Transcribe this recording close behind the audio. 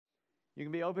You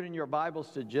can be opening your Bibles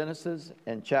to Genesis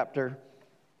and chapter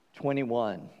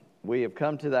 21. We have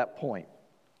come to that point.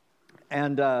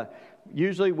 And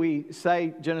usually we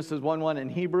say Genesis 1:1 in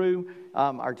Hebrew.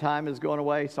 Our time is going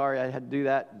away. Sorry, I had to do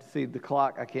that. See the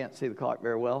clock. I can't see the clock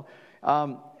very well.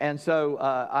 And so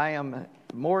I am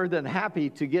more than happy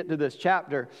to get to this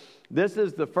chapter. This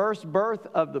is the first birth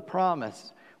of the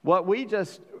promise. What we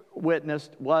just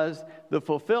witnessed was the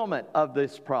fulfillment of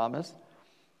this promise.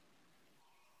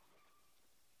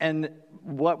 And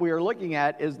what we are looking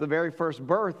at is the very first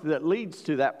birth that leads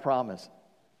to that promise.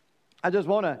 I just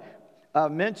want to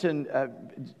mention,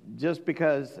 just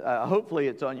because hopefully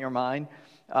it's on your mind,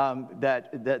 that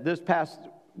this past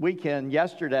weekend,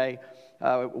 yesterday,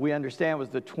 we understand was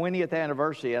the 20th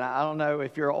anniversary. And I don't know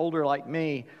if you're older like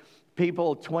me,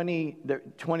 people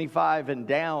 25 and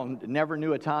down never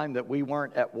knew a time that we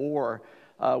weren't at war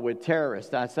with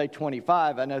terrorists. And I say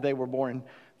 25, I know they were born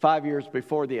 5 years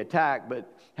before the attack,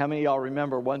 but how many of y'all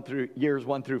remember years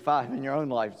 1 through 5 in your own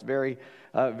life? It's very,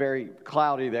 very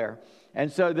cloudy there.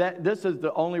 And so this is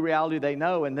the only reality they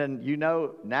know. And then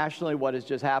nationally what has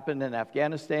just happened in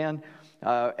Afghanistan,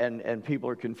 and people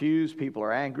are confused, people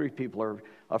are angry, people are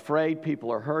afraid,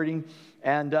 people are hurting,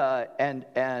 and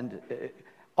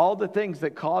all the things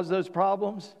that cause those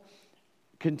problems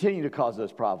continue to cause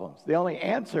those problems. The only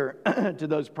answer to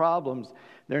those problems,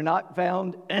 they're not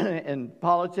found in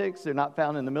politics, they're not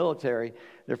found in the military,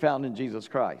 they're found in Jesus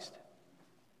Christ.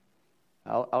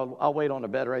 I'll wait on a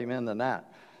better amen than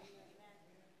that.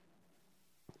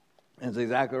 That's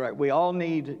exactly right. We all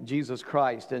need Jesus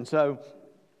Christ, and so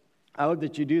I hope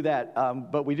that you do that.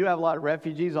 But we do have a lot of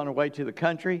refugees on their way to the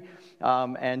country.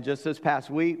 And just this past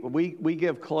week, we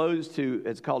give clothes to,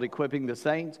 it's called Equipping the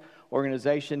Saints,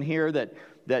 organization here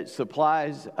that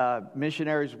supplies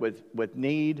missionaries with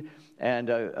need.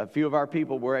 And a few of our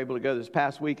people were able to go this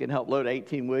past week and help load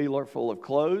 18-wheeler full of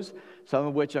clothes, some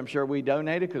of which I'm sure we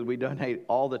donated because we donate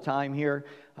all the time here.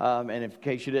 And in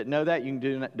case you didn't know that, you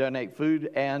can donate food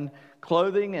and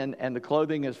clothing. And the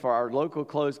clothing is for our local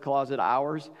clothes closet,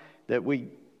 ours, that we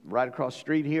right across the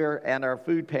street here, and our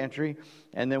food pantry.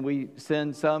 And then we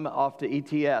send some off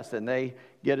to ETS, and they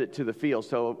get it to the field.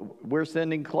 So we're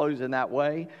sending clothes in that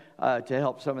way to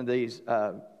help some of these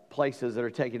places that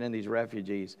are taking in these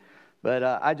refugees. But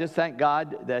I just thank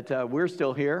God that we're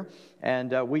still here,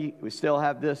 and we still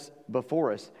have this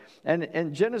before us. And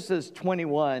in Genesis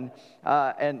 21,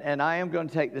 and I am going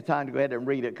to take the time to go ahead and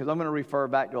read it, because I'm going to refer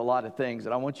back to a lot of things,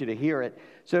 and I want you to hear it.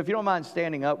 So if you don't mind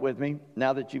standing up with me,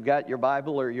 now that you've got your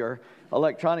Bible or your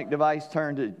electronic device,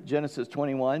 turn to Genesis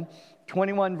 21.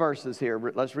 21 verses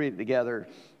here. Let's read it together.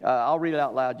 I'll read it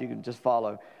out loud. You can just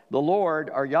follow. The Lord,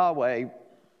 or Yahweh,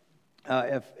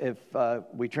 if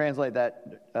we translate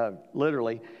that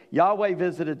literally, Yahweh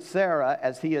visited Sarah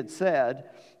as he had said,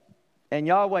 and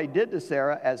Yahweh did to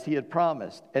Sarah as he had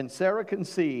promised. And Sarah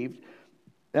conceived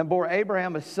and bore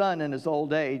Abraham a son in his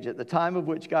old age, at the time of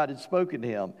which God had spoken to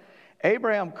him.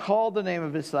 Abraham called the name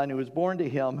of his son who was born to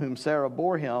him, whom Sarah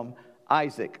bore him,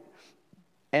 Isaac.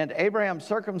 And Abraham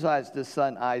circumcised his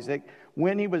son Isaac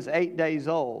when he was 8 days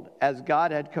old, as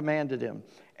God had commanded him.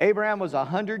 Abraham was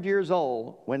 100 years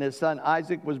old when his son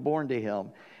Isaac was born to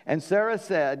him. And Sarah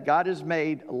said, God has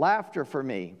made laughter for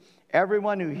me.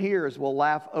 Everyone who hears will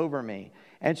laugh over me.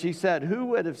 And she said, who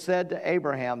would have said to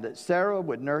Abraham that Sarah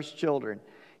would nurse children?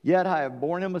 Yet I have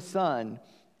borne him a son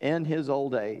in his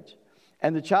old age.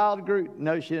 And the child grew.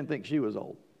 No, she didn't think she was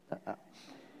old.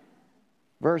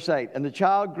 Verse 8, and the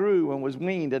child grew and was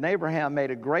weaned, and Abraham made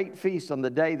a great feast on the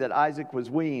day that Isaac was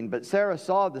weaned. But Sarah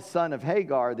saw the son of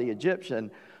Hagar, the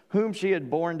Egyptian, whom she had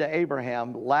borne to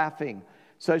Abraham, laughing.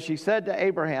 So she said to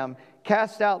Abraham,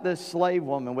 cast out this slave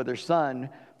woman with her son,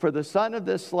 for the son of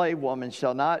this slave woman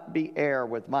shall not be heir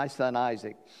with my son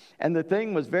Isaac. And the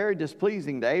thing was very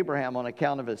displeasing to Abraham on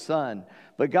account of his son.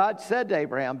 But God said to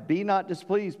Abraham, be not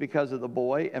displeased because of the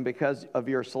boy and because of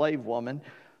your slave woman.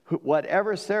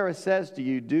 Whatever Sarah says to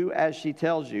you, do as she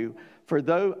tells you. For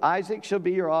though Isaac shall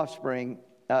be your offspring,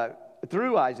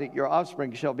 through Isaac your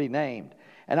offspring shall be named.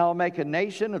 And I will make a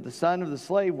nation of the son of the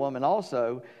slave woman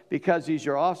also, because he's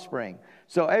your offspring.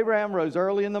 So Abraham rose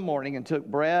early in the morning and took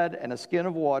bread and a skin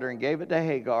of water and gave it to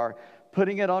Hagar,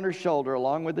 putting it on her shoulder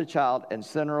along with the child, and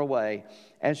sent her away.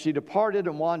 And she departed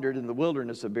and wandered in the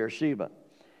wilderness of Beersheba.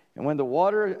 And when the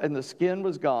water and the skin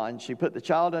was gone, she put the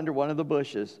child under one of the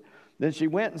bushes. Then she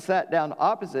went and sat down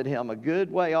opposite him, a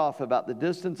good way off, about the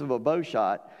distance of a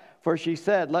bowshot. For she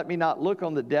said, let me not look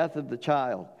on the death of the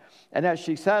child. And as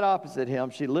she sat opposite him,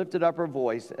 she lifted up her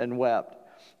voice and wept.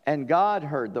 And God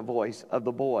heard the voice of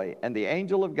the boy. And the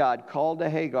angel of God called to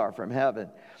Hagar from heaven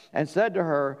and said to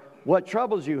her, What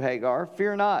troubles you, Hagar?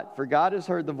 Fear not, for God has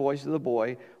heard the voice of the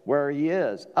boy where he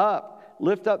is. Up,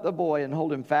 lift up the boy and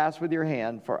hold him fast with your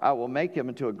hand, for I will make him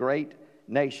into a great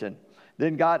nation.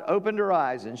 Then God opened her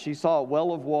eyes, and she saw a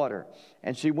well of water.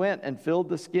 And she went and filled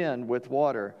the skin with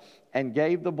water and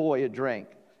gave the boy a drink.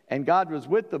 And God was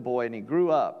with the boy, and he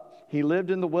grew up. He lived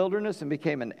in the wilderness and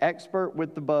became an expert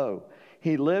with the bow.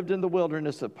 He lived in the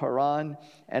wilderness of Paran,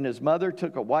 and his mother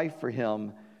took a wife for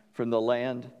him from the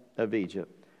land of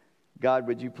Egypt. God,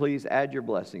 would you please add your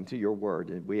blessing to your word?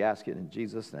 And we ask it in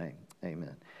Jesus' name.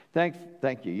 Amen.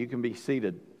 Thank you. You can be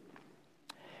seated.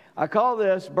 I call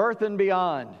this Birth and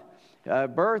Beyond.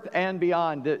 Birth and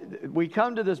beyond. We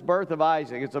come to this birth of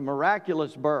Isaac. It's a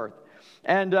miraculous birth.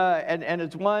 And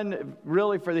it's one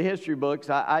really for the history books.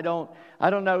 I don't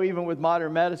know, even with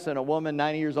modern medicine, a woman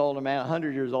 90 years old, a man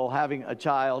 100 years old having a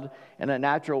child in a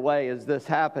natural way as this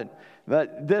happened.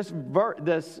 But this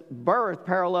birth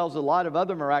parallels a lot of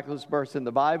other miraculous births in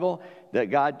the Bible, that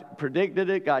God predicted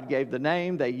it, God gave the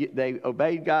name, they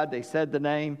obeyed God, they said the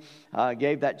name,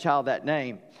 gave that child that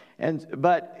name.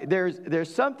 But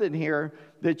there's something here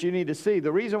that you need to see.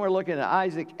 The reason we're looking at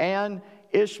Isaac and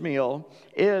Ishmael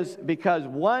is because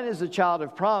one is a child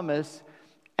of promise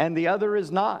and the other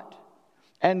is not.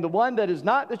 And the one that is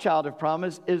not the child of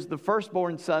promise is the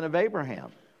firstborn son of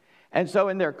Abraham. And so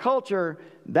in their culture,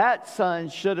 that son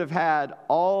should have had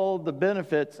all the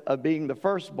benefits of being the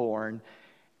firstborn,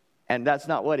 and that's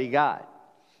not what he got.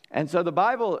 And so the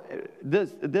Bible,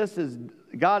 this is,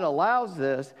 God allows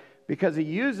this because he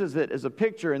uses it as a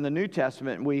picture in the New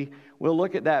Testament. And we'll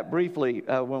look at that briefly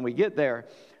when we get there.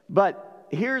 But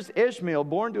here's Ishmael,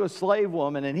 born to a slave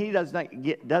woman, and he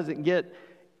doesn't get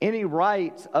any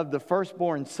rights of the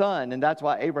firstborn son, and that's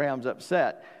why Abraham's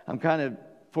upset. I'm kind of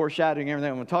foreshadowing everything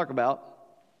I'm going to talk about.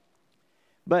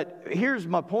 But here's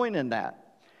my point in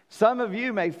that. Some of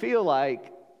you may feel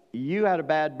like you had a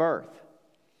bad birth.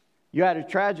 You had a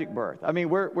tragic birth. I mean,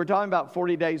 we're talking about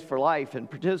 40 days for life and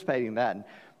participating in that and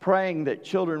praying that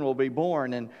children will be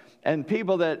born. And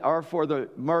people that are for the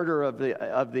murder of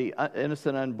the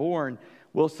innocent unborn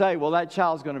will say, well, that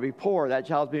child's going to be poor. That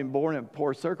child's being born in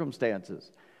poor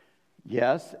circumstances.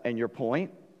 Yes, and your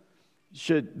point?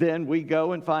 Should then we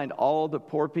go and find all the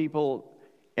poor people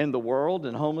in the world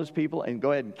and homeless people and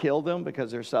go ahead and kill them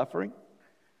because they're suffering?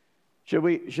 Should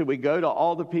we go to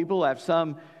all the people who have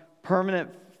some permanent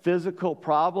physical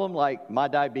problem like my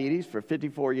diabetes for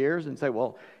 54 years and say,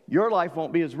 well, your life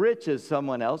won't be as rich as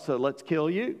someone else, so let's kill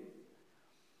you?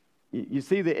 You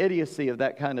see the idiocy of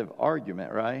that kind of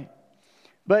argument, right?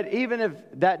 But even if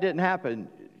that didn't happen,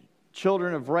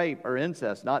 children of rape or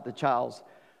incest, not the child's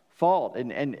fault.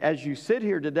 And as you sit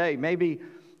here today, maybe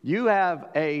you have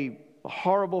a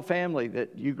horrible family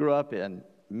that you grew up in.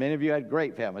 Many of you had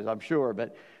great families, I'm sure.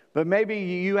 But maybe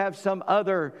you have some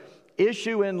other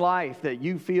issue in life that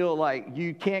you feel like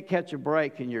you can't catch a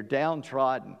break and you're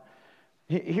downtrodden.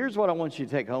 Here's what I want you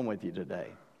to take home with you today.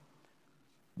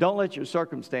 Don't let your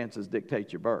circumstances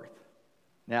dictate your birth.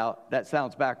 Now, that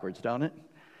sounds backwards, don't it?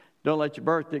 Don't let your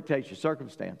birth dictate your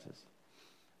circumstances.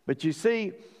 But you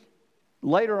see,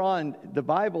 later on, the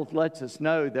Bible lets us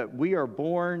know that we are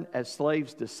born as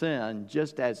slaves to sin,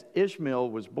 just as Ishmael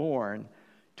was born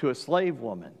to a slave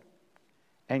woman.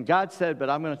 And God said, but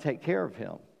I'm going to take care of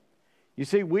him. You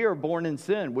see, we are born in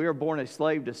sin. We are born a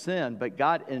slave to sin, but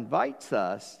God invites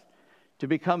us to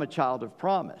become a child of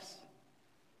promise.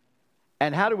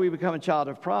 And how do we become a child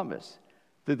of promise?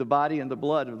 Through the body and the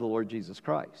blood of the Lord Jesus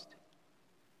Christ.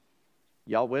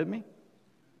 Y'all with me?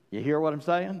 You hear what I'm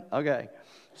saying? Okay.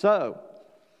 So,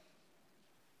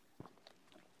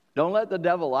 don't let the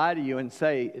devil lie to you and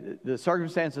say the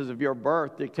circumstances of your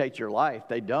birth dictate your life.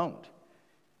 They don't.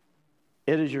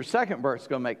 It is your second birth that's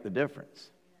going to make the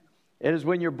difference. It is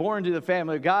when you're born to the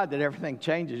family of God that everything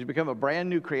changes. You become a brand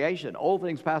new creation. Old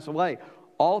things pass away.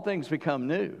 All things become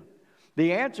new.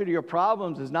 The answer to your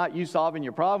problems is not you solving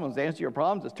your problems. The answer to your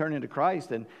problems is turning to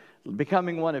Christ and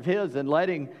becoming one of His and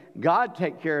letting God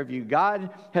take care of you. God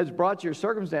has brought your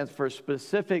circumstance for a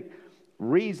specific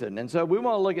reason. And so we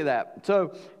want to look at that.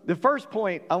 So the first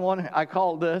point I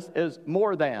call this is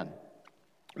more than.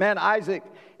 Man, Isaac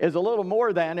is a little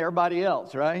more than everybody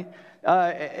else, right?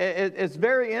 It's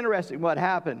very interesting what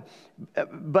happened.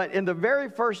 But in the very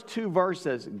first two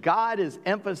verses, God is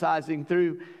emphasizing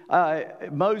through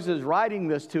Moses writing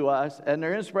this to us and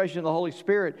their inspiration of the Holy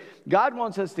Spirit, God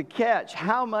wants us to catch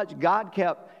how much God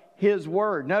kept His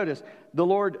word. Notice, the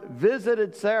Lord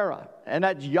visited Sarah, and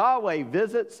that's Yahweh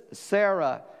visits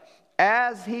Sarah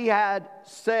as He had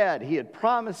said. He had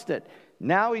promised it.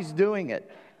 Now He's doing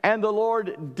it. And the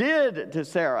Lord did to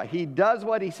Sarah. He does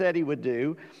what He said He would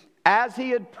do. as he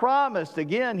had promised.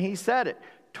 Again, he said it.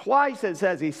 Twice it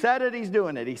says he said it, he's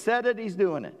doing it. He said it, he's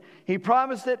doing it. He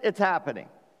promised it, it's happening.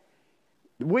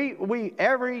 We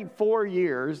every 4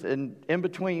 years, and in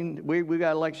between, we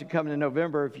got an election coming in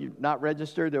November. If you're not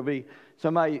registered, there'll be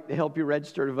somebody to help you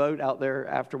register to vote out there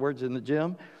afterwards in the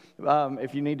gym,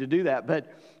 if you need to do that.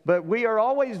 But we are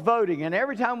always voting, and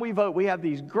every time we vote, we have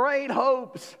these great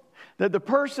hopes that the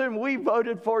person we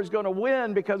voted for is going to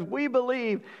win because we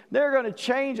believe they're going to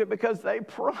change it because they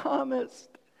promised.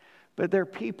 But they're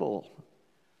people.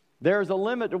 There's a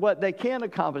limit to what they can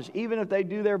accomplish, even if they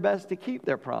do their best to keep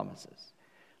their promises.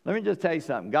 Let me just tell you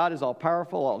something. God is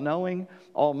all-powerful, all-knowing,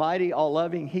 almighty,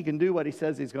 all-loving. He can do what he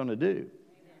says he's going to do.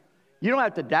 You don't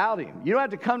have to doubt him. You don't have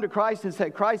to come to Christ and say,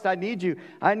 Christ, I need you.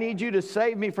 I need you to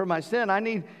save me from my sin. I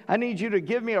need you to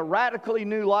give me a radically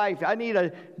new life. I need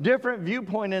a different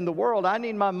viewpoint in the world. I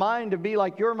need my mind to be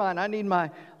like your mind. I need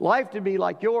my life to be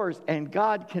like yours. And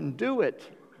God can do it.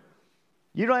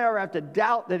 You don't ever have to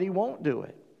doubt that he won't do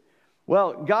it.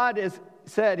 Well, God has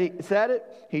said it.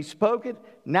 He spoke it.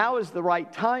 Now is the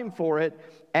right time for it.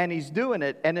 And he's doing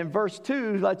it. And in verse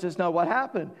 2 lets us know what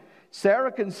happened.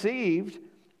 Sarah conceived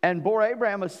and bore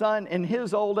Abraham a son in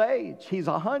his old age. He's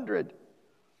 100.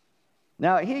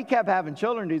 Now, he kept having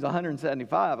children. He's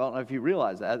 175. I don't know if you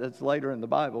realize that. That's later in the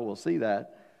Bible. We'll see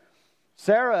that.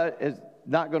 Sarah is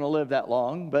not going to live that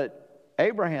long, but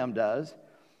Abraham does.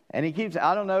 And he keeps,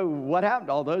 I don't know what happened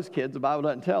to all those kids. The Bible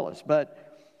doesn't tell us.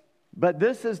 But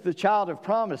this is the child of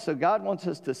promise. So God wants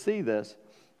us to see this.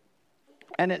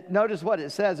 And notice what it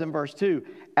says in verse 2.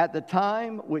 At the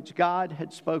time which God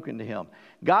had spoken to him.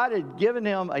 God had given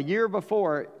him a year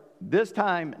before. This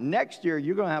time next year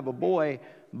you're going to have a boy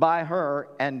by her.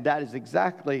 And that is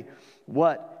exactly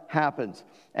what happens.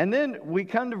 And then we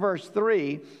come to verse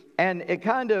 3. And it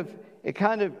kind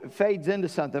of fades into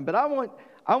something. But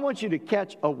I want you to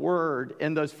catch a word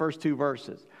in those first two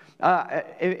verses.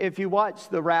 If you watch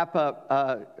the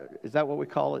wrap-up, is that what we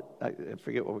call it? I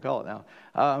forget what we call it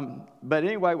now. But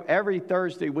anyway, every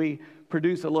Thursday we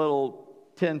produce a little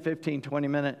 10, 15,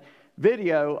 20-minute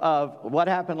video of what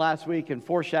happened last week and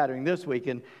foreshadowing this week.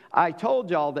 And I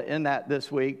told y'all that in that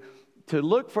this week to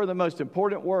look for the most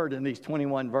important word in these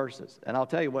 21 verses. And I'll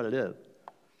tell you what it is.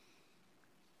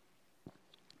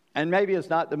 And maybe it's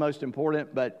not the most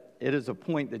important, but it is a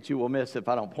point that you will miss if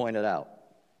I don't point it out.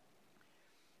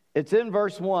 It's in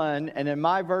verse 1, and in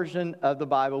my version of the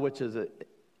Bible, which is an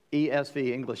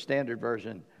ESV, English Standard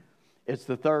Version, it's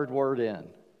the third word in,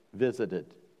 visited.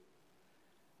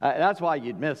 That's why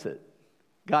you'd miss it.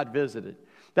 God visited.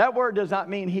 That word does not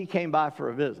mean he came by for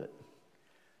a visit.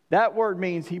 That word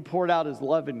means he poured out his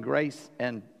love and grace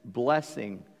and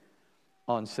blessing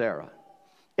on Sarah.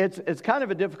 It's kind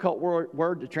of a difficult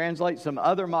word to translate. Some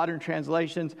other modern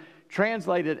translations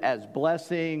translate it as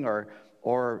blessing or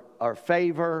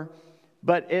favor.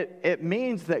 But it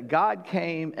means that God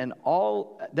came and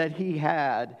all that he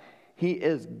had, he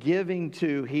is granting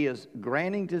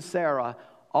to Sarah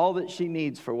all that she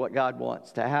needs for what God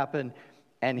wants to happen.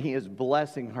 And he is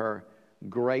blessing her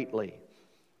greatly.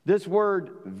 This word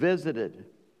visited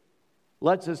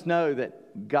lets us know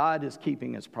that God is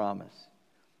keeping his promise.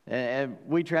 And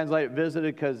we translate it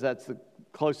visited because that's the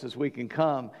closest we can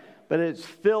come. But it's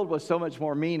filled with so much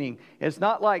more meaning. It's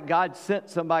not like God sent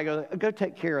somebody, go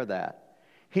take care of that.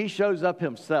 He shows up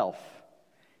himself.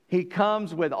 He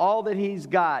comes with all that he's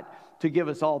got to give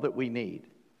us all that we need.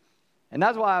 And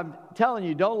that's why I'm telling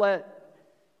you, don't let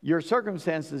your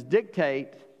circumstances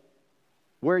dictate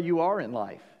where you are in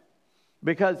life.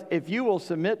 Because if you will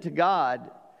submit to God,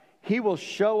 he will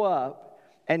show up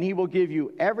and he will give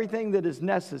you everything that is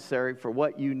necessary for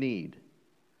what you need.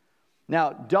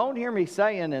 Now, don't hear me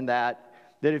saying in that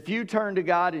if you turn to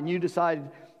God and you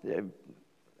decide,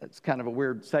 that's kind of a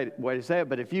weird way to say it,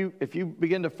 but if you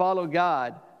begin to follow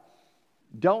God,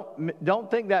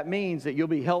 don't think that means that you'll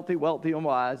be healthy, wealthy, and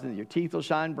wise, and your teeth will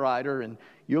shine brighter, and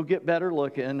you'll get better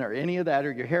looking, or any of that,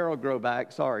 or your hair will grow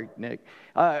back. Sorry, Nick,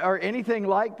 or anything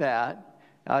like that.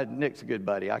 Nick's a good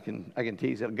buddy. I can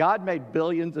tease him. God made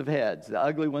billions of heads. The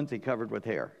ugly ones he covered with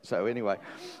hair. So anyway,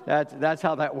 that's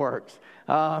how that works.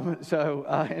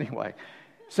 Anyway.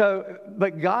 So,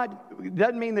 but God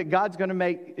doesn't mean that God's going to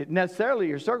make necessarily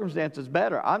your circumstances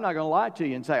better. I'm not going to lie to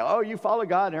you and say, oh, you follow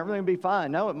God and everything will be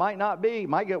fine. No, it might not be. It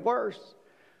might get worse.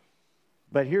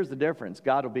 But here's the difference.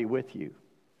 God will be with you.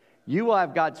 You will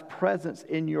have God's presence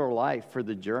in your life for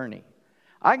the journey.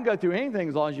 I can go through anything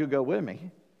as long as you go with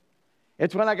me.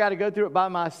 It's when I got to go through it by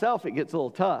myself, it gets a little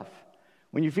tough.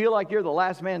 When you feel like you're the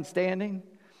last man standing,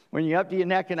 when you're up to your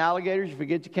neck in alligators, you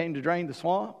forget you came to drain the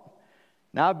swamp.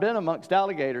 Now, I've been amongst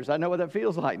alligators. I know what that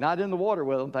feels like. Not in the water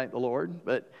with them, thank the Lord.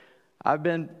 But I've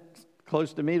been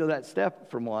close to me to that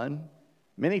step from one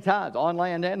many times, on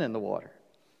land and in the water.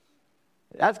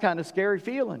 That's kind of scary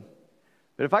feeling.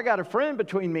 But if I got a friend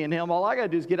between me and him, all I got to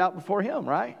do is get out before him,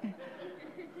 right?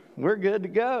 We're good to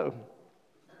go.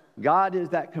 God is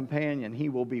that companion. He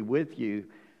will be with you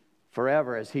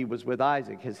forever, as he was with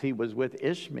Isaac, as he was with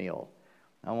Ishmael.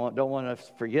 Don't want to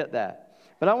forget that.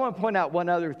 But I want to point out one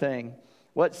other thing.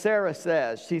 What Sarah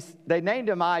says, they named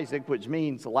him Isaac, which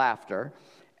means laughter.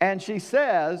 And she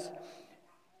says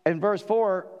in verse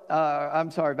 4,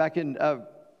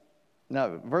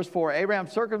 verse 4, Abraham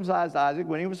circumcised Isaac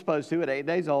when he was supposed to at 8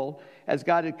 days old, as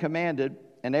God had commanded,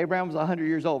 and Abraham was 100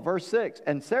 years old. Verse 6,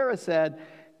 and Sarah said,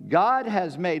 God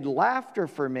has made laughter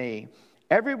for me.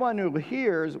 Everyone who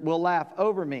hears will laugh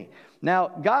over me. Now,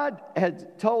 God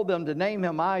had told them to name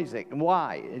him Isaac.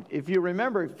 Why? If you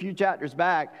remember a few chapters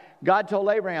back, God told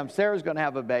Abraham, Sarah's going to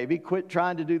have a baby. Quit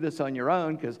trying to do this on your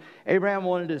own, because Abraham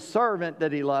wanted his servant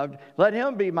that he loved. Let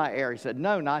him be my heir. He said,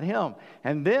 no, not him.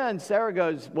 And then Sarah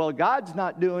goes, well, God's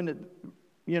not doing it,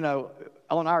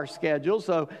 on our schedule,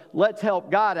 so let's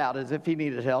help God out, as if he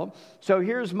needed help. So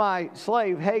here's my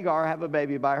slave Hagar, have a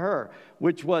baby by her,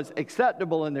 which was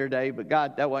acceptable in their day, but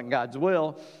that wasn't God's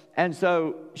will. And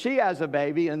so she has a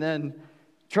baby, and then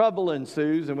trouble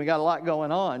ensues, and we got a lot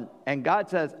going on. And God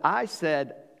says, I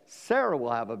said Sarah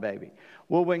will have a baby.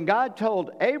 Well, when God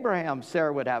told Abraham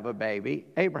Sarah would have a baby,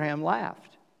 Abraham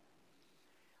laughed.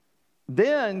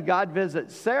 Then God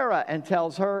visits Sarah and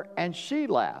tells her, and she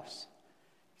laughs.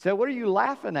 So what are you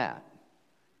laughing at?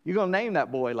 You're going to name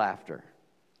that boy Laughter.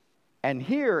 And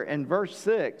here in verse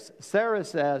 6, Sarah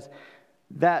says,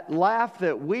 that laugh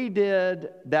that we did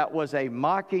that was a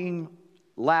mocking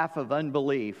laugh of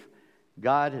unbelief,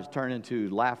 God has turned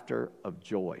into laughter of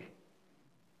joy.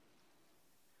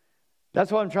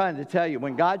 That's what I'm trying to tell you.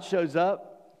 When God shows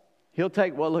up, he'll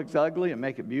take what looks ugly and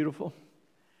make it beautiful.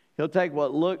 He'll take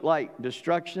what looked like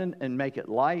destruction and make it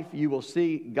life. You will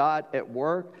see God at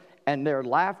work. And their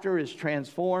laughter is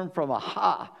transformed from a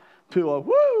ha to a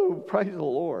woo, praise the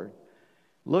Lord.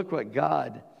 Look what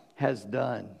God has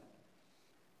done.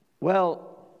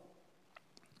 Well,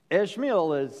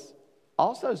 Ishmael is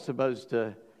also supposed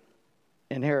to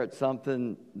inherit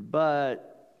something,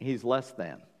 but he's less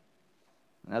than.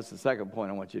 And that's the second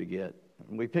point I want you to get.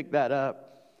 When we pick that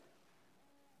up,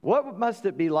 what must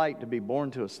it be like to be born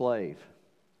to a slave?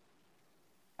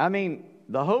 I mean,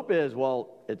 the hope is, well,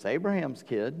 it's Abraham's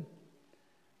kid,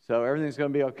 so everything's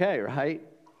going to be okay, right?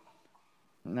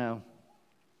 No,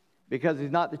 because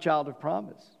he's not the child of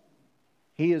promise.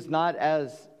 He is not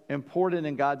as important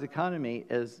in God's economy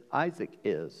as Isaac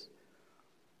is.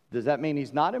 Does that mean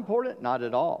he's not important? Not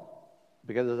at all.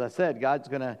 Because as I said, God's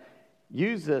going to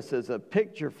use this as a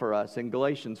picture for us in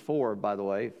Galatians 4, by the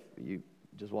way, if you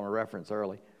just want to reference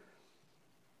early.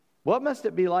 What must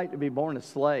it be like to be born a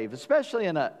slave, especially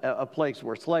in a place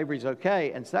where slavery is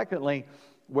okay, and secondly,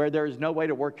 where there is no way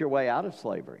to work your way out of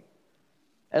slavery?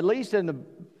 At least in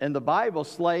the Bible,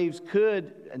 slaves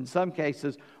could, in some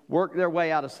cases, work their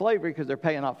way out of slavery because they're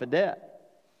paying off a debt.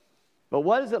 But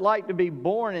what is it like to be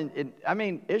born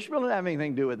Ishmael didn't have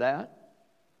anything to do with that.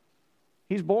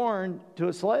 He's born to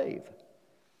a slave.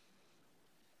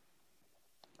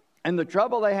 And the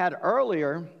trouble they had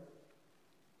earlier,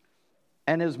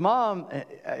 and his mom,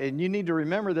 and you need to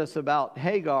remember this about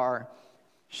Hagar,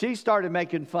 she started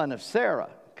making fun of Sarah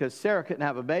because Sarah couldn't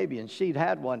have a baby, and she'd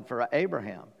had one for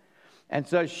Abraham. And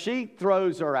so she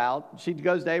throws her out. She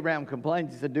goes to Abraham,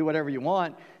 complains. He said, do whatever you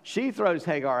want. She throws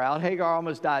Hagar out. Hagar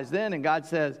almost dies then, and God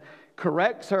says,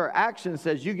 corrects her action,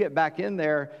 says, you get back in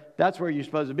there. That's where you're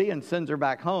supposed to be, and sends her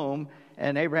back home.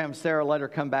 And Abraham and Sarah let her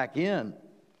come back in.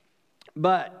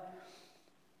 But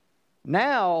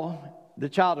now the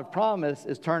child of promise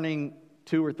is turning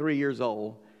 2 or 3 years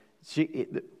old.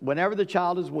 Whenever the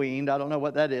child is weaned, I don't know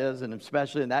what that is, and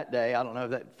especially in that day, I don't know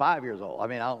if that's 5 years old.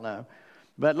 I don't know.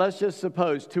 But let's just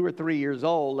suppose 2 or 3 years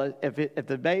old.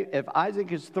 If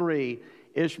Isaac is 3,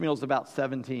 Ishmael's about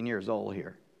 17 years old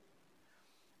here.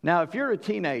 Now, if you're a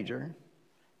teenager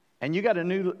and you got a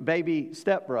new baby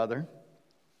stepbrother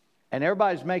and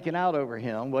everybody's making out over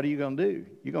him, what are you going to do?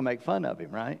 You're going to make fun of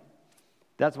him, right?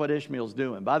 That's what Ishmael's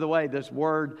doing. By the way, this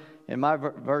word in my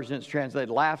version is translated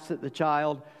laughs at the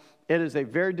child. It is a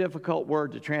very difficult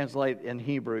word to translate in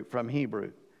Hebrew, from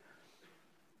Hebrew.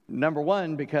 Number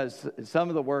one, because some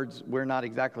of the words we're not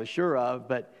exactly sure of,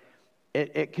 but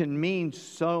it can mean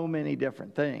so many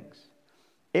different things.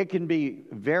 It can be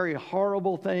very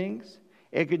horrible things.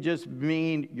 It could just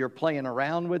mean you're playing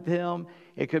around with him.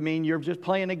 It could mean you're just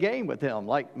playing a game with him,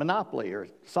 like Monopoly or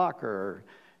soccer or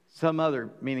some other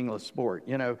meaningless sport,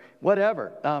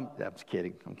 whatever. I'm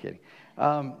kidding.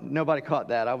 Nobody caught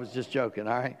that. I was just joking,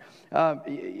 all right?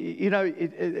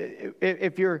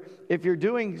 If you're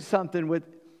doing something with,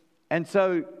 and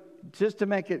so just to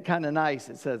make it kind of nice,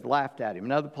 it says laughed at him.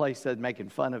 Another place said making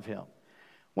fun of him.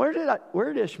 Where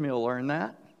did Ishmael learn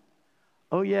that?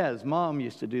 Oh, yeah, his mom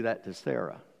used to do that to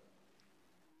Sarah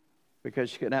because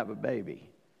she couldn't have a baby.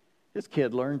 This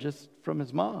kid learned just from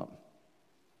his mom.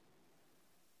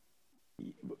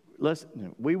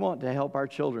 Listen, we want to help our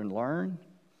children learn,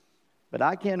 but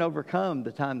I can't overcome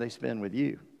the time they spend with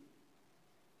you.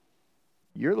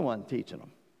 You're the one teaching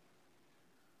them.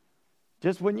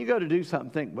 Just when you go to do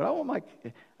something, think, well, I want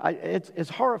it's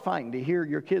horrifying to hear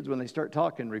your kids when they start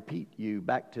talking repeat you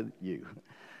back to you.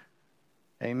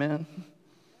 Amen?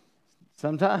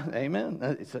 Sometimes,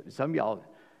 amen? Some of y'all,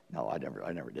 no, I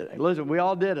never did it. Listen, we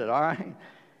all did it, all right?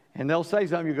 And they'll say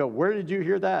something, you go, where did you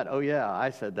hear that? Oh, yeah, I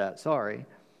said that, sorry.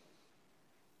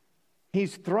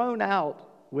 He's thrown out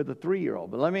with a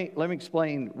 3-year-old. But let me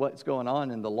explain what's going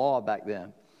on in the law back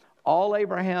then. All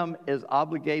Abraham is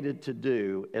obligated to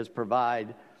do is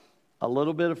provide a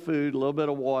little bit of food, a little bit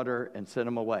of water, and send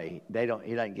them away. He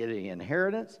doesn't get any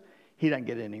inheritance. He doesn't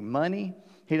get any money.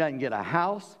 He doesn't get a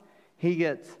house. He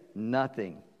gets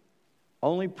nothing.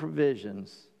 Only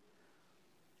provisions.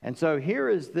 And so here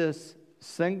is this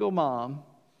single mom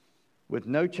with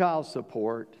no child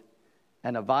support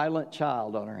and a violent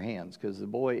child on her hands because the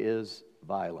boy is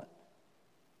violent.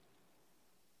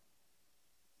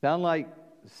 Sound like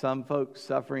some folks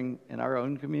suffering in our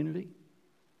own community,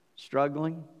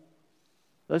 struggling?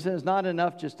 Listen, it's not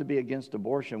enough just to be against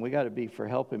abortion. We got to be for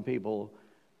helping people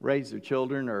raise their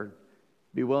children or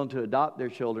be willing to adopt their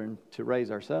children to raise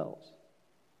ourselves.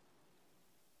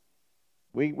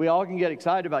 We all can get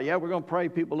excited about, we're going to pray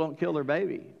people don't kill their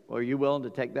baby. Well, are you willing to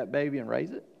take that baby and raise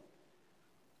it?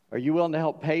 Are you willing to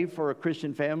help pay for a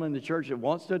Christian family in the church that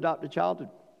wants to adopt a child to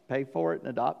pay for it and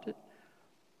adopt it?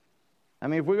 I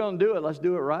mean, if we're going to do it, let's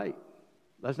do it right.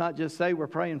 Let's not just say we're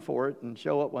praying for it and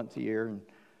show up once a year. And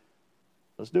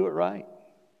let's do it right.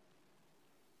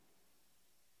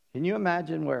 Can you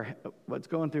imagine what's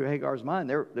going through Hagar's mind?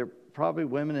 There are probably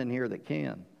women in here that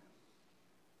can.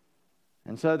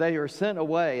 And so they are sent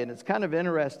away. And it's kind of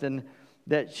interesting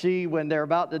that when they're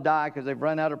about to die because they've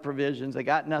run out of provisions, they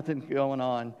got nothing going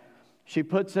on, she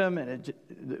puts them, and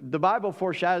the Bible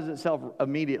foreshadows itself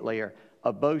immediately here,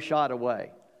 a bow shot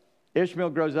away. Ishmael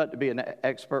grows up to be an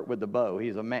expert with the bow.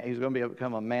 He's going to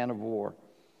become a man of war.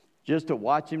 Just to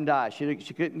watch him die. She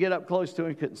couldn't get up close to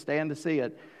him, couldn't stand to see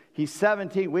it. He's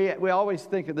 17. We always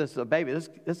think of this as a baby. This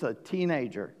is a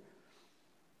teenager.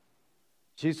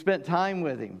 She spent time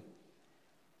with him.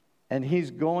 And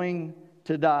he's going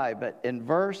to die. But in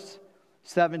verse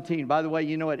 17, by the way,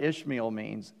 you know what Ishmael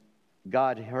means?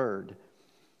 God heard.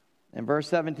 In verse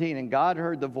 17, and God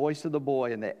heard the voice of the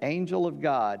boy and the angel of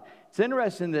God. It's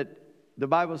interesting that the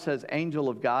Bible says angel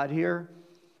of God here,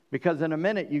 because in a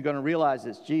minute you're going to realize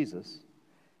it's Jesus.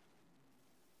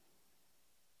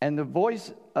 And the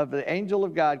voice of the angel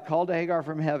of God called to Hagar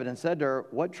from heaven and said to her,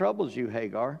 what troubles you,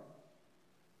 Hagar?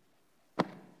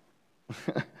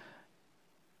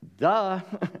 Duh.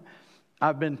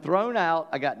 I've been thrown out.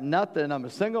 I got nothing. I'm a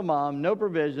single mom, no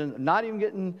provision, not even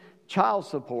getting child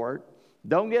support.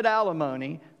 Don't get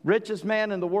alimony. Richest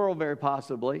man in the world, very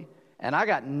possibly. And I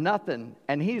got nothing.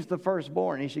 And he's the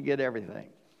firstborn. He should get everything.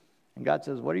 And God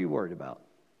says, what are you worried about?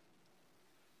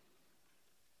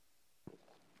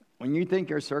 When you think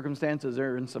your circumstances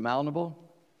are insurmountable,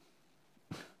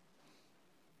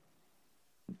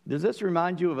 does this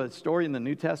remind you of a story in the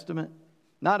New Testament?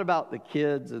 Not about the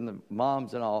kids and the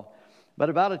moms and all, but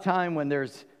about a time when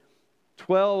there's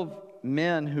 12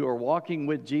 men who are walking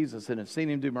with Jesus and have seen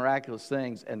him do miraculous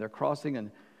things, and they're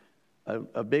crossing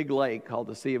a big lake called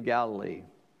the Sea of Galilee.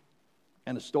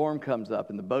 And a storm comes up,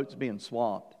 and the boat's being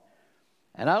swamped.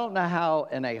 And I don't know how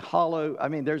in a hollow,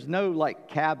 there's no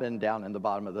cabin down in the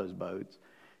bottom of those boats.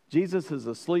 Jesus is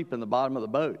asleep in the bottom of the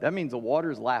boat. That means the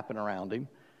water's lapping around him.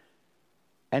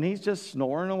 And he's just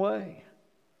snoring away.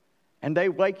 And they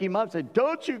wake him up and say,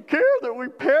 don't you care that we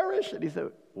perish? And he said,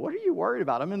 what are you worried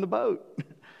about? I'm in the boat.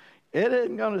 It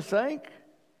isn't going to sink.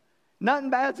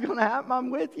 Nothing bad's going to happen. I'm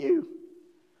with you.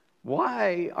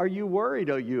 Why are you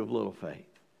worried, O you of little faith?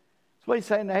 That's what he's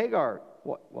saying to Hagar.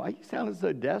 Why are you sounding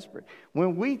so desperate?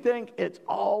 When we think it's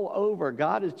all over,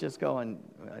 God is just going,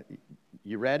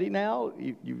 you ready now?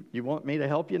 You want me to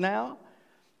help you now?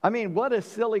 What a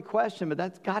silly question,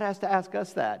 but God has to ask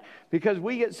us that. Because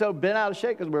we get so bent out of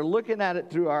shape because we're looking at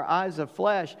it through our eyes of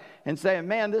flesh and saying,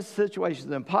 man, this situation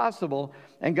is impossible.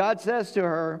 And God says to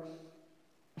her,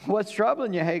 what's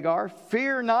troubling you, Hagar?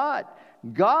 Fear not,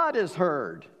 God has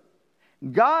heard.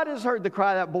 God has heard the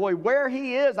cry of that boy. Where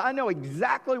he is, I know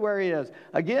exactly where he is.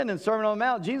 Again, in Sermon on the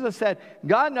Mount, Jesus said,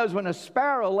 God knows when a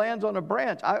sparrow lands on a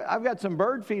branch. I've got some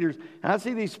bird feeders, and I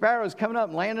see these sparrows coming up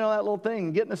and landing on that little thing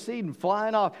and getting a seed and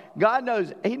flying off. God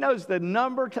knows. He knows the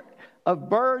number of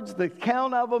birds, the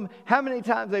count of them, how many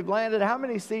times they've landed, how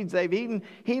many seeds they've eaten.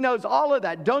 He knows all of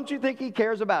that. Don't you think he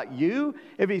cares about you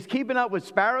if he's keeping up with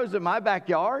sparrows in my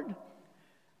backyard?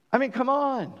 I mean, come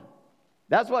on.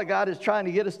 That's what God is trying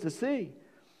to get us to see.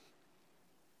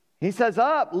 He says,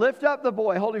 up, lift up the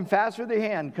boy, hold him fast with your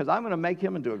hand, because I'm going to make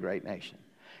him into a great nation.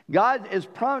 God is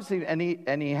promising, and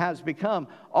he has become,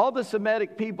 all the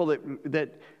Semitic people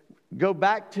that go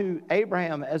back to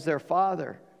Abraham as their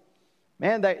father.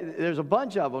 Man, there's a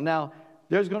bunch of them. Now,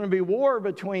 there's going to be war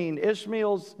between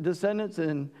Ishmael's descendants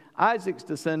and Isaac's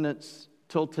descendants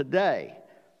till today.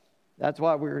 That's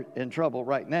why we're in trouble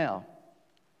right now.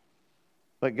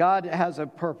 But God has a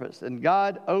purpose, and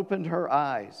God opened her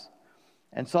eyes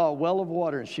and saw a well of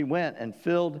water, and she went and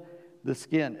filled the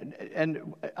skin.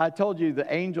 And I told you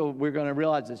the angel, we're going to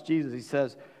realize it's Jesus. He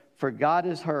says, for God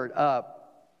is heard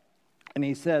up, and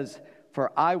he says,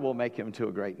 for I will make him to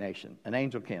a great nation. An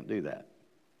angel can't do that.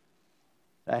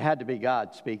 It had to be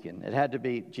God speaking. It had to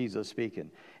be Jesus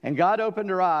speaking. And God opened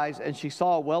her eyes, and she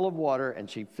saw a well of water, and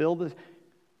she filled the...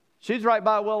 She's right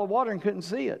by a well of water and couldn't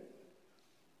see it.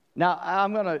 Now,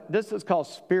 this is called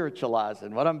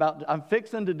spiritualizing. I'm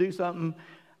fixing to do something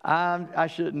I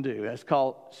shouldn't do. It's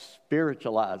called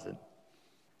spiritualizing.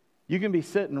 You can be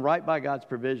sitting right by God's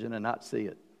provision and not see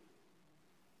it.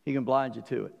 He can blind you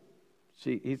to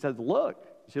it. He says, look.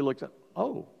 She looks up,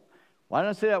 oh, why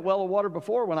didn't I see that well of water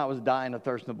before when I was dying of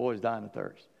thirst and the boy was dying of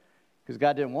thirst? Because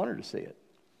God didn't want her to see it.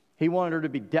 He wanted her to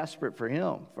be desperate for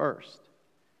him first.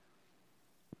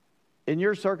 In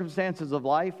your circumstances of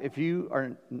life, if you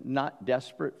are not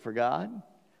desperate for God,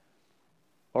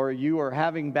 or you are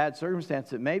having bad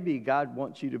circumstances, maybe God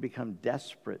wants you to become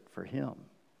desperate for him.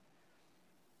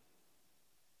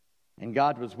 And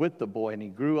God was with the boy, and he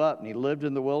grew up, and he lived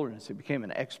in the wilderness. He became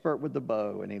an expert with the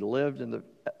bow, and he lived in the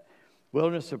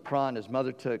wilderness of Paran. His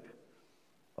mother took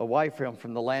a wife for him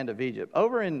from the land of Egypt.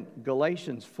 Over in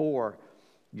Galatians 4,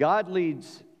 God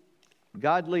leads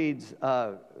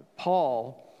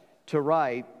Paul to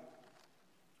write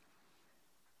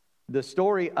the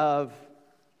story of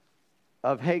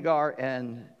Hagar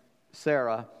and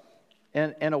Sarah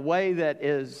in a way that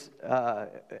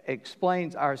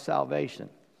explains our salvation.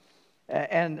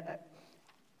 And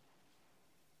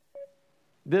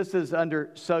this is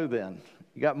under so then.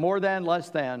 You got more than, less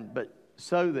than, but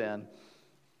so then.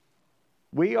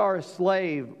 We are a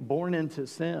slave born into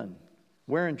sin.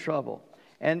 We're in trouble.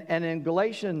 And in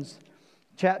Galatians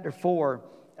chapter 4,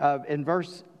 in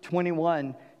verse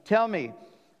 21, tell me,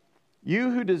 you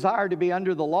who desire to be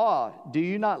under the law, do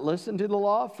you not listen to the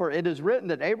law? For it is written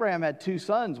that Abraham had two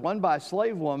sons, one by a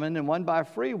slave woman and one by a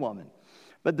free woman.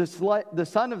 But the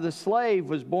son of the slave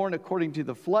was born according to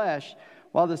the flesh,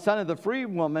 while the son of the free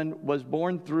woman was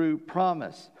born through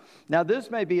promise. Now this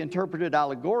may be interpreted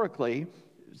allegorically.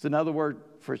 It's another word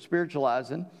for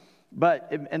spiritualizing.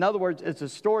 But in other words, it's a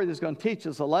story that's going to teach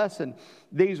us a lesson.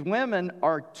 These women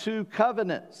are two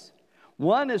covenants.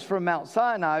 One is from Mount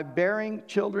Sinai, bearing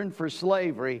children for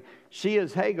slavery. She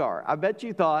is Hagar. I bet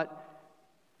you thought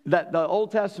that the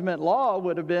Old Testament law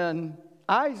would have been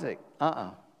Isaac.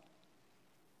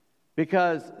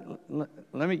 Because,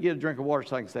 let me get a drink of water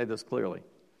so I can say this clearly.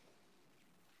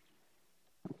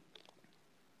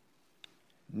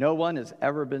 No one has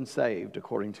ever been saved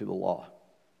according to the law.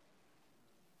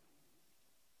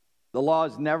 The law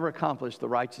has never accomplished the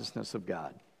righteousness of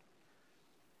God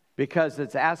because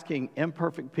it's asking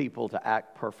imperfect people to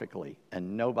act perfectly,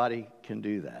 and nobody can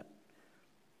do that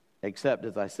except,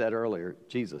 as I said earlier,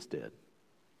 Jesus did.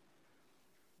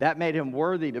 That made him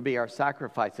worthy to be our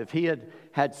sacrifice. If he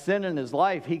had sin in his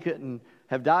life, he couldn't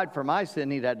have died for my sin.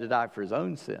 He'd had to die for his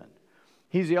own sin.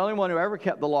 He's the only one who ever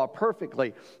kept the law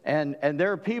perfectly. And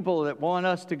there are people that want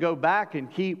us to go back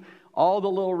and keep all the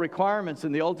little requirements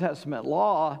in the Old Testament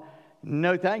law.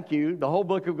 No, thank you. The whole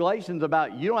book of Galatians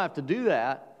about you don't have to do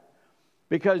that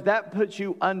because that puts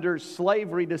you under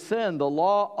slavery to sin. The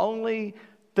law only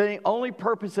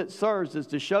purpose it serves is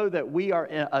to show that we are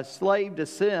a slave to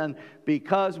sin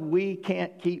because we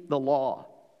can't keep the law.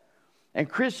 And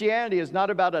Christianity is not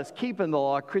about us keeping the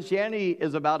law. Christianity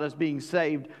is about us being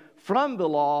saved from the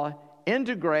law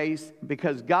into grace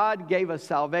because God gave us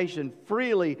salvation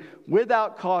freely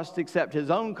without cost except his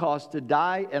own cost to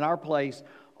die in our place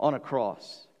on a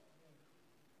cross.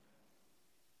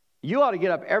 You ought to get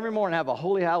up every morning and have a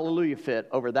holy hallelujah fit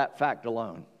over that fact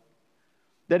alone.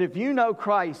 that if you know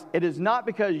Christ, it is not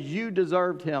because you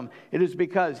deserved him. It is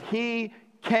because he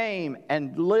came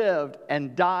and lived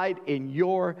and died in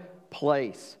your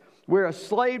place. We're a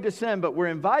slave to sin, but we're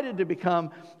invited to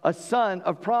become a son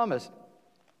of promise.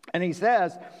 And he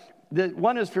says that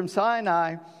one is from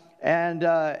Sinai, and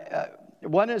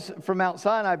one is from Mount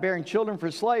Sinai bearing children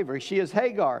for slavery. She is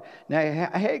Hagar. Now,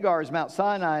 Hagar is Mount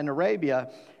Sinai in Arabia,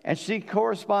 and she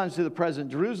corresponds to the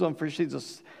present Jerusalem, for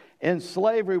she's in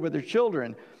slavery with her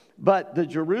children. But the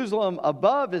Jerusalem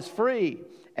above is free,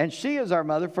 and she is our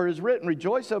mother, for it is written,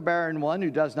 Rejoice, O barren one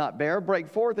who does not bear. Break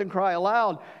forth and cry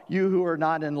aloud, you who are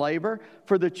not in labor.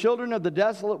 For the children of the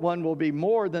desolate one will be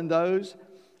more than those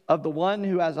of the one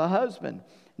who has a husband.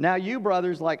 Now you,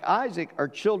 brothers, like Isaac, are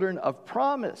children of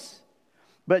promise.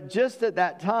 But just at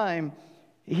that time,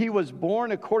 he was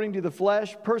born according to the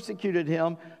flesh, persecuted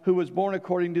him who was born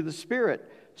according to the Spirit.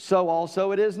 So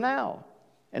also it is now.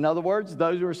 In other words,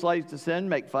 those who are slaves to sin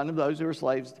make fun of those who are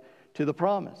slaves to the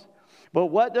promise. But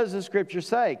what does the Scripture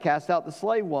say? Cast out the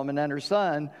slave woman and her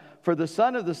son, for the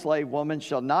son of the slave woman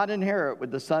shall not inherit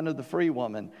with the son of the free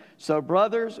woman. So,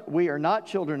 brothers, we are not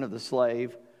children of the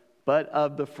slave, but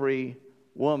of the free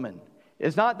woman.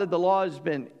 It's not that the law has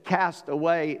been cast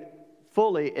away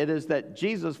fully. It is that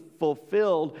Jesus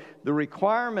fulfilled the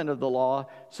requirement of the law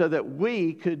so that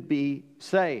we could be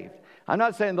saved. I'm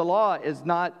not saying the law is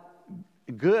not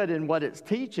good in what it's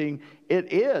teaching.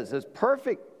 It is. It's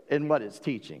perfect in what it's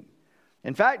teaching.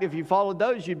 In fact, if you followed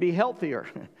those, you'd be healthier.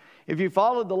 If you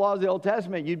followed the laws of the Old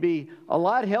Testament, you'd be a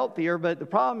lot healthier. But the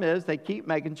problem is they keep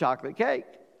making chocolate cake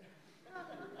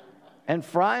and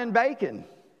frying bacon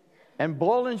and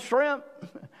boiling shrimp,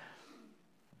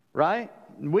 right?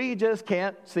 We just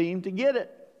can't seem to get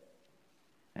it.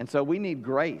 And so we need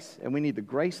grace, and we need the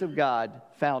grace of God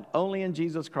found only in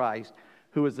Jesus Christ,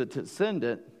 who is a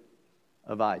descendant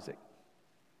of Isaac.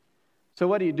 So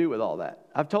what do you do with all that?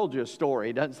 I've told you a story.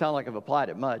 It doesn't sound like I've applied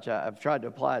it much. I've tried to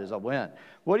apply it as I went.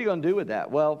 What are you going to do with that?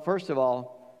 Well, first of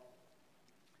all,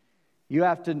 you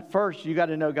got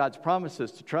to know God's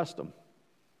promises to trust them.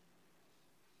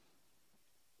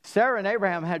 Sarah and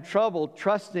Abraham had trouble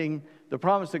trusting the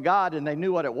promise of God, and they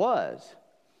knew what it was.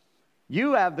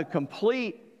 You have the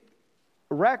complete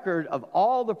record of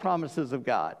all the promises of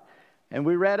God. And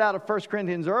we read out of 1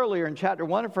 Corinthians earlier in chapter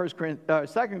 1 of 2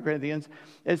 Corinthians,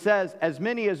 it says, as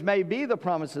many as may be the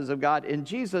promises of God, in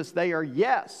Jesus they are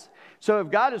yes. So if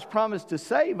God has promised to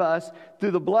save us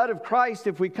through the blood of Christ,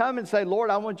 if we come and say, Lord,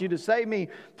 I want you to save me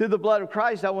through the blood of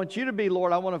Christ, I want you to be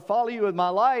Lord, I want to follow you with my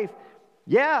life,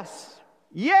 yes,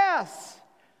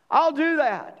 I'll do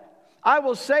that. I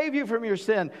will save you from your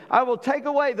sin. I will take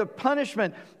away the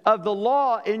punishment of the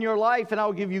law in your life, and I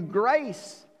will give you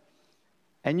grace.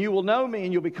 And you will know me,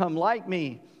 and you'll become like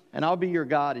me, and I'll be your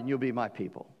God, and you'll be my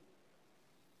people.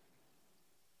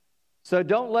 So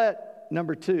don't let,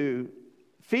 number 2,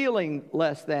 feeling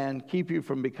less than keep you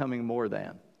from becoming more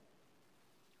than.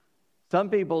 Some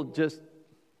people just,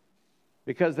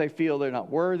 because they feel they're not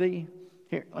worthy.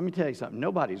 Here, let me tell you something.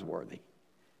 Nobody's worthy.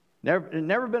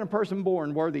 Never been a person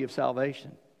born worthy of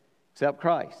salvation except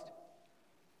Christ.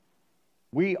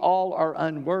 We all are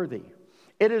unworthy.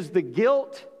 It is the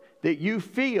guilt that you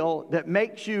feel that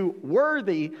makes you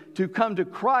worthy to come to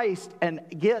Christ and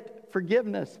get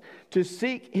forgiveness, to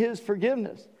seek His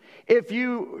forgiveness. If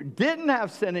you didn't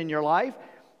have sin in your life,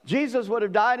 Jesus would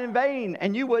have died in vain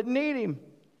and you wouldn't need Him.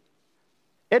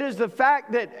 It is the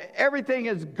fact that everything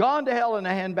has gone to hell in a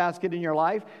handbasket in your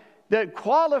life that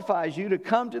qualifies you to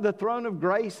come to the throne of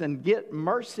grace and get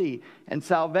mercy and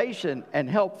salvation and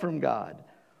help from God.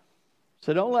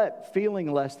 So don't let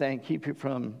feeling less than keep you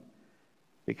from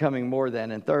becoming more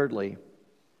than. And thirdly,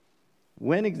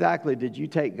 when exactly did you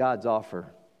take God's offer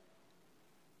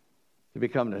to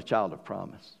become a child of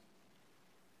promise?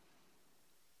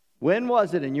 When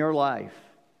was it in your life?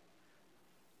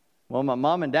 Well, my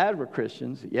mom and dad were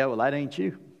Christians. Yeah, well, that ain't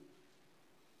you.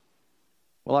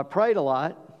 Well, I prayed a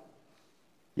lot.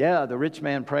 Yeah, the rich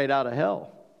man prayed out of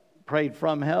hell. Prayed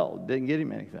from hell. Didn't get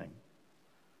him anything.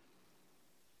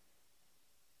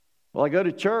 Well, I go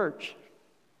to church.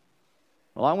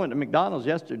 Well, I went to McDonald's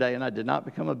yesterday and I did not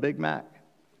become a Big Mac.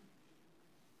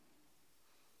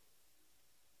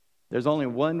 There's only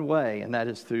one way, and that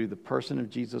is through the person of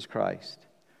Jesus Christ.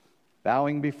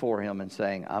 Bowing before Him and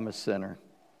saying, I'm a sinner.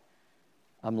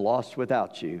 I'm lost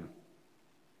without you.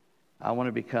 I want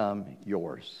to become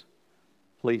yours.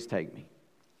 Please take me.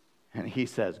 And He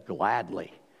says,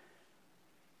 gladly.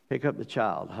 Pick up the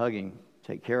child, hug him,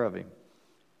 take care of him.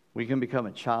 We can become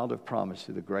a child of promise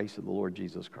through the grace of the Lord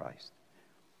Jesus Christ.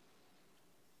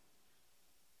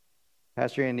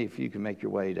 Pastor Andy, if you can make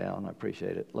your way down, I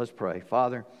appreciate it. Let's pray.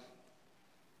 Father,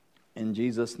 In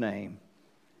Jesus' name,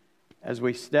 as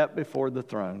we step before the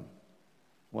throne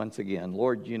once again,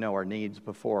 Lord, you know our needs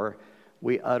before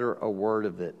we utter a word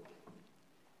of it.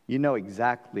 You know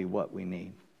exactly what we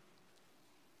need.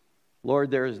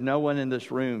 Lord, there is no one in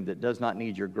this room that does not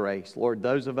need your grace. Lord,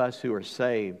 those of us who are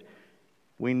saved,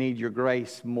 we need your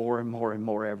grace more and more and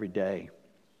more every day.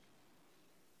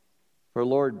 For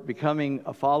Lord, becoming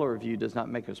a follower of you does not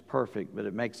make us perfect, but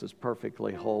it makes us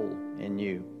perfectly whole in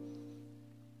you.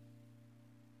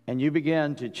 And you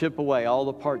begin to chip away all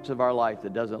the parts of our life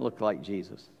that doesn't look like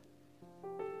Jesus.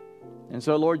 And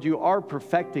so, Lord, you are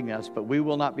perfecting us, but we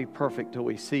will not be perfect till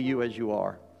we see you as you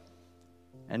are.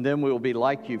 And then we will be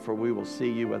like you, for we will see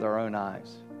you with our own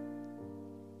eyes.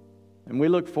 And we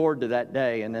look forward to that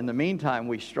day. And in the meantime,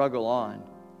 we struggle on.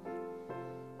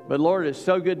 But Lord, it's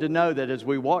so good to know that as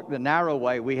we walk the narrow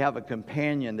way, we have a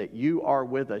companion, that you are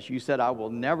with us. You said, I will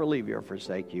never leave you or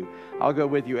forsake you. I'll go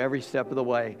with you every step of the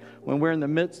way. When we're in the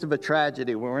midst of a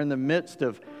tragedy, when we're in the midst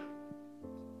of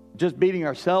just beating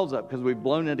ourselves up because we've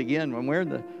blown it again, when we're in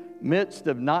the midst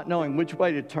of not knowing which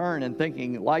way to turn and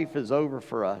thinking life is over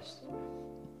for us,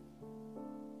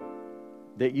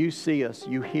 that you see us,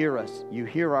 you hear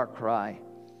our cry,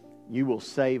 you will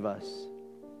save us.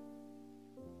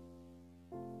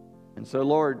 And so,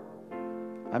 Lord,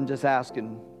 I'm just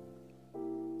asking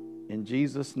in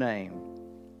Jesus' name.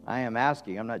 I am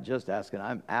asking, I'm not just asking,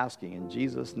 I'm asking in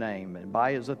Jesus' name and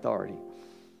by his authority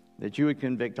that you would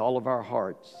convict all of our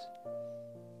hearts.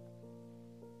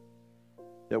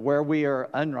 That where we are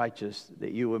unrighteous,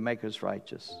 that you would make us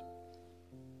righteous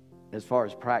as far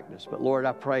as practice. But Lord,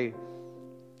 I pray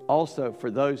also for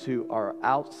those who are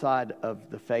outside of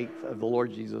the faith of the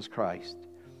Lord Jesus Christ.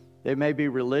 They may be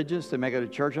religious. They may go to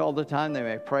church all the time. They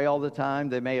may pray all the time.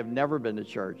 They may have never been to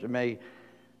church.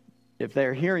 If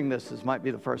they're hearing this might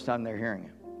be the first time they're hearing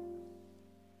it.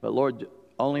 But Lord,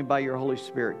 only by your Holy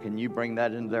Spirit can you bring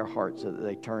that into their hearts so that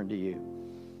they turn to you.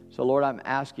 So Lord, I'm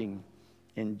asking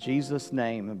in Jesus'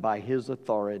 name and by his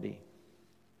authority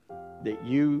that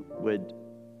you would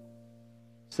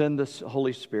send the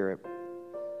Holy Spirit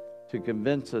to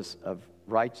convince us of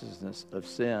righteousness, of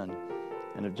sin,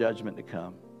 and of judgment to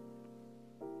come.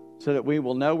 So that we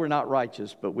will know we're not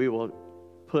righteous, but we will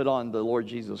put on the Lord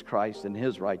Jesus Christ and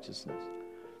his righteousness.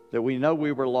 That we know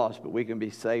we were lost, but we can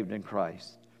be saved in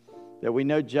Christ. That we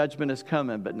know judgment is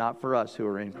coming, but not for us who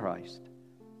are in Christ.